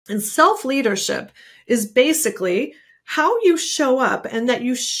And self-leadership is basically how you show up, and that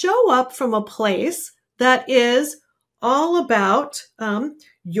you show up from a place that is all about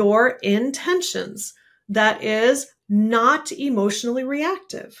your intentions, that is not emotionally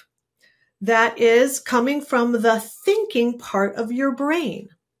reactive, that is coming from the thinking part of your brain.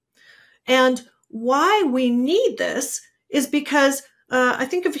 And why we need this is because I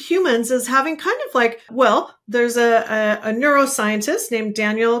think of humans as having kind of like, well, there's a neuroscientist named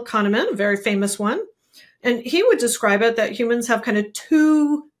Daniel Kahneman, a very famous one, and he would describe it that humans have kind of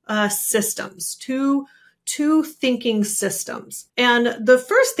two systems, two thinking systems. And the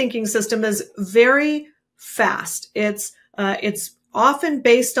first thinking system is very fast. It's often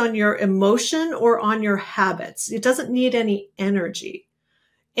based on your emotion or on your habits. It doesn't need any energy.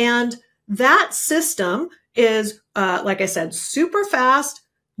 And that system is, like I said, super fast,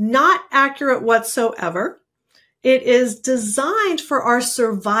 not accurate whatsoever. It is designed for our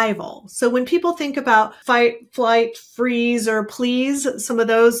survival. So when people think about fight, flight, freeze, or please, some of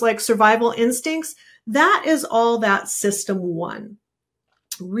those like survival instincts, that is all that system one.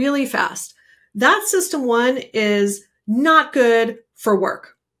 Really fast. That system one is not good for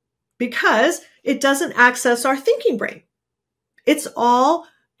work because it doesn't access our thinking brain. It's all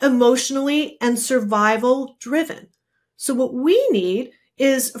emotionally and survival driven. So what we need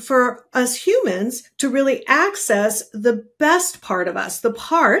is for us humans to really access the best part of us, the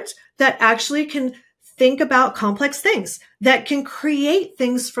part that actually can think about complex things, that can create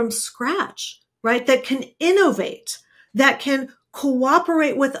things from scratch, right? That can innovate, that can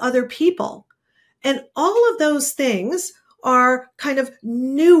cooperate with other people. And all of those things are kind of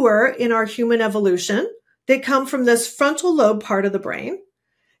newer in our human evolution. They come from this frontal lobe part of the brain.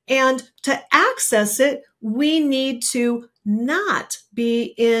 And to access it, we need to not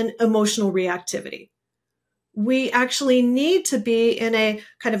be in emotional reactivity. We actually need to be in a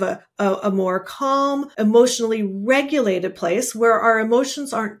kind of a more calm, emotionally regulated place where our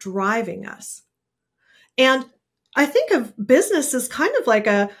emotions aren't driving us. And I think of business as kind of like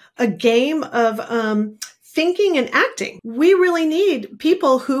a game of thinking and acting. We really need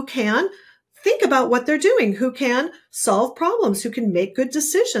people who can think about what they're doing, who can solve problems, who can make good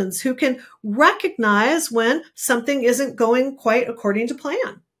decisions, who can recognize when something isn't going quite according to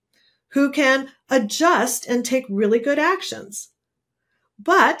plan, who can adjust and take really good actions.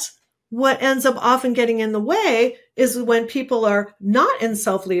 But what ends up often getting in the way is when people are not in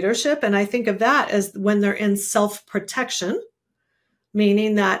self-leadership, and I think of that as when they're in self-protection,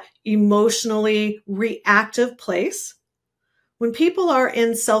 meaning that emotionally reactive place. When people are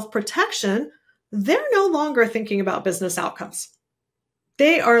in self-protection, they're no longer thinking about business outcomes.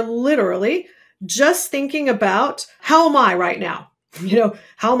 They are literally just thinking about, how am I right now?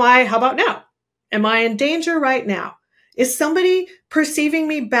 How about now? Am I in danger right now? Is somebody perceiving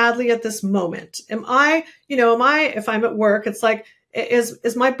me badly at this moment? If I'm at work, it's like,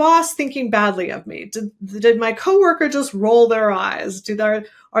 is my boss thinking badly of me? Did my coworker just roll their eyes?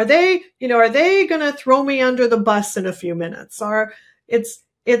 Are they going to throw me under the bus in a few minutes?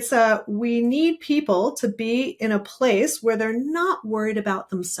 We need people to be in a place where they're not worried about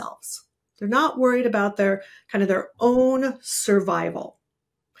themselves. They're not worried about their own survival.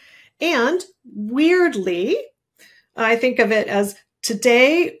 And weirdly, I think of it as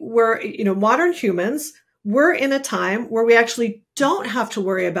today modern humans, we're in a time where we actually don't have to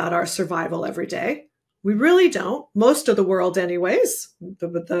worry about our survival every day. We really don't. Most of the world anyways,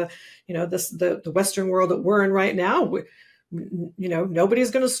 the Western world that we're in right now,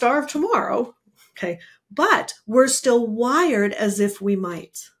 nobody's going to starve tomorrow. Okay. But we're still wired as if we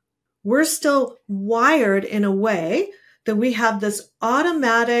might. We're still wired in a way that we have this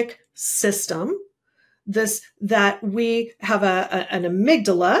automatic system, that we have an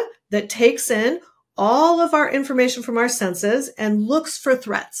amygdala that takes in all of our information from our senses and looks for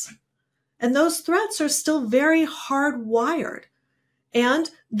threats. And those threats are still very hardwired. And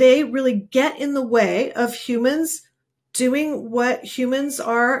they really get in the way of humans doing what humans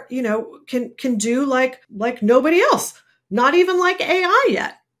are, can do like nobody else, not even like AI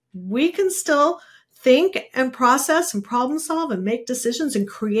yet. We can still think and process and problem solve and make decisions and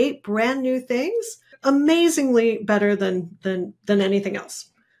create brand new things amazingly better than anything else.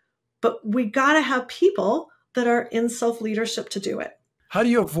 But we got to have people that are in self-leadership to do it. How do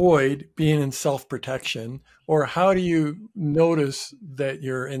you avoid being in self-protection, or how do you notice that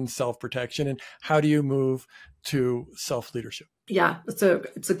you're in self-protection, and how do you move to self-leadership? Yeah, it's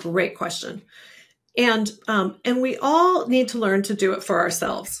a great question. And we all need to learn to do it for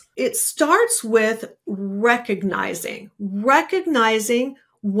ourselves. It starts with recognizing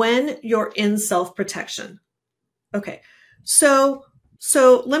when you're in self-protection. Okay. So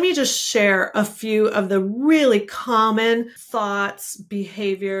So let me just share a few of the really common thoughts,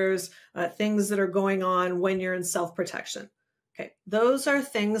 behaviors, things that are going on when you're in self-protection. Okay, those are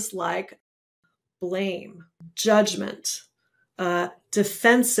things like blame, judgment,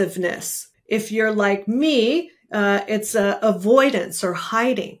 defensiveness. If you're like me, it's avoidance or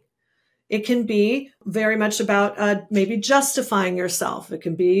hiding. It can be very much about maybe justifying yourself. It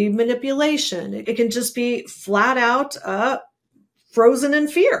can be manipulation. It can just be flat out frozen in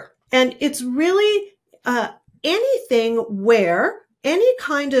fear. And it's really anything where any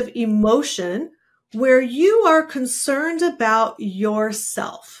kind of emotion where you are concerned about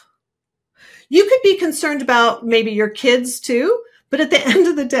yourself. You could be concerned about maybe your kids too, but at the end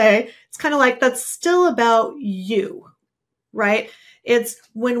of the day, it's kind of like that's still about you, right? It's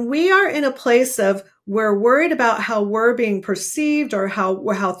when we are in a place of we're worried about how we're being perceived or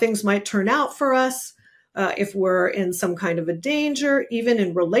how things might turn out for us, if we're in some kind of a danger, even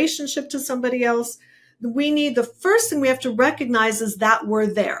in relationship to somebody else, the first thing we have to recognize is that we're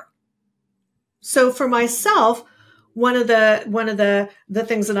there. So for myself, one of the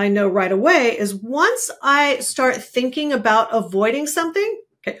things that I know right away is once I start thinking about avoiding something,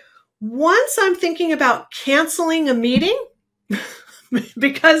 okay, once I'm thinking about canceling a meeting,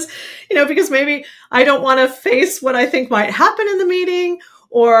 because maybe I don't want to face what I think might happen in the meeting,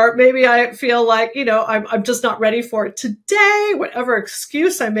 or maybe I feel like, I'm just not ready for it today, whatever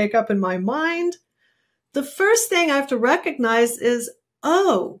excuse I make up in my mind. The first thing I have to recognize is,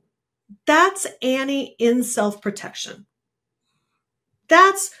 oh, that's Annie in self-protection.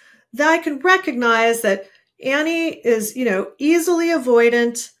 That I can recognize that Annie is, easily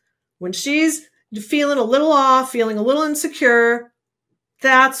avoidant. When she's feeling a little off, feeling a little insecure,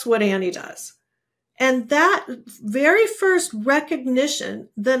 that's what Annie does. And that very first recognition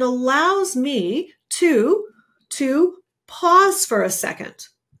then allows me to pause for a second,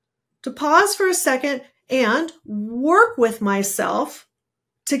 and work with myself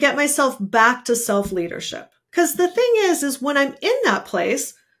to get myself back to self-leadership. Because the thing is when I'm in that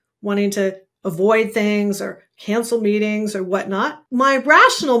place, wanting to avoid things or cancel meetings or whatnot, my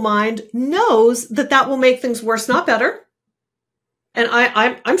rational mind knows that will make things worse, not better. And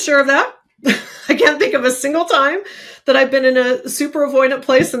I'm sure of that. I can't think of a single time that I've been in a super avoidant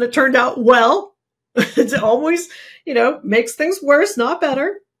place and it turned out well. It always, makes things worse, not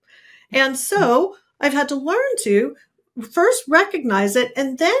better. And so I've had to learn to first recognize it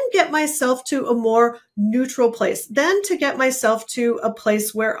and then get myself to a more neutral place, then to get myself to a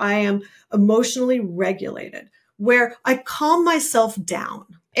place where I am emotionally regulated, where I calm myself down.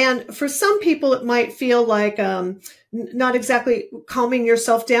 And for some people, it might feel like not exactly calming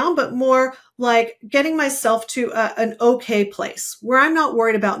yourself down, but more like getting myself to an okay place where I'm not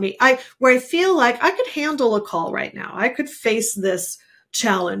worried about me, where I feel like I could handle a call right now. I could face this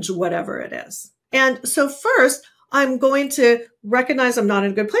challenge, whatever it is. And so first, I'm going to recognize I'm not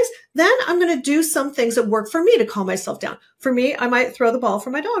in a good place. Then I'm going to do some things that work for me to calm myself down. For me, I might throw the ball for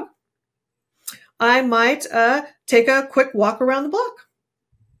my dog. I might take a quick walk around the block.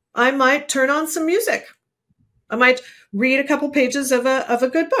 I might turn on some music. I might read a couple pages of a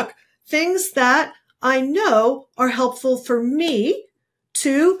good book. Things that I know are helpful for me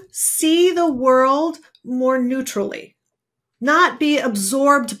to see the world more neutrally, not be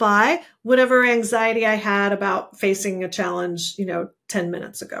absorbed by whatever anxiety I had about facing a challenge, 10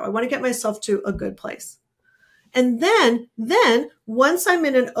 minutes ago. I want to get myself to a good place. And then once I'm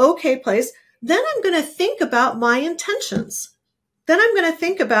in an okay place, then I'm going to think about my intentions. Then I'm going to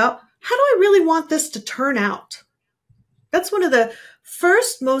think about, how do I really want this to turn out? That's one of the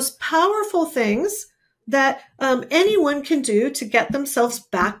first most powerful things that anyone can do to get themselves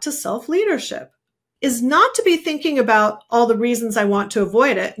back to self-leadership, is not to be thinking about all the reasons I want to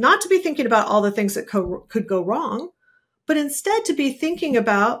avoid it, not to be thinking about all the things that could go wrong, but instead to be thinking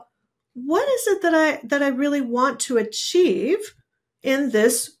about, what is it that I really want to achieve in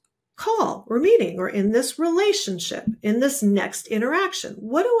this call or meeting, or in this relationship, in this next interaction?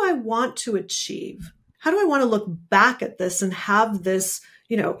 What do I want to achieve? How do I want to look back at this and have this,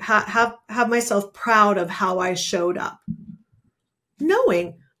 have myself proud of how I showed up?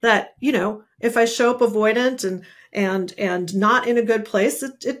 Knowing that, if I show up avoidant and not in a good place,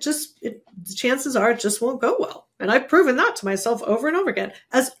 the chances are it just won't go well. And I've proven that to myself over and over again,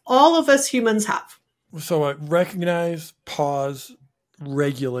 as all of us humans have. So recognize, pause,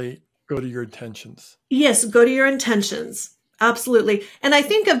 regulate, go to your intentions. Yes, go to your intentions. Absolutely. And I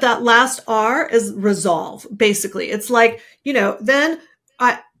think of that last R as resolve, basically. It's like, then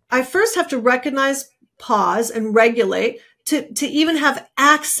I first have to recognize, pause, and regulate to even have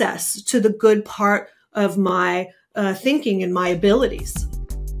access to the good part of my thinking and my abilities.